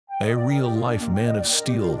A real-life man of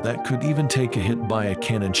steel that could even take a hit by a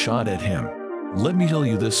cannon shot at him. Let me tell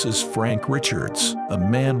you, this is Frank Richards, a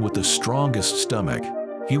man with the strongest stomach.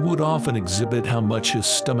 He would often exhibit how much his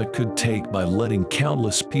stomach could take by letting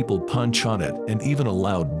countless people punch on it, and even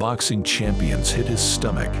allowed boxing champions hit his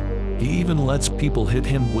stomach. He even lets people hit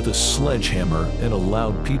him with a sledgehammer and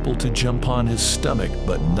allowed people to jump on his stomach,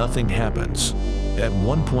 but nothing happens. At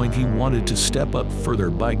one point he wanted to step up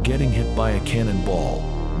further by getting hit by a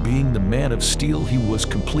cannonball. Being the man of steel, he was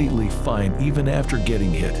completely fine even after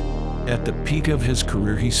getting hit. At the peak of his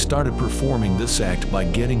career, he started performing this act by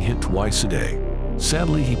getting hit twice a day.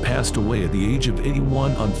 Sadly, he passed away at the age of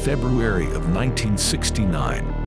 81 on February of 1969.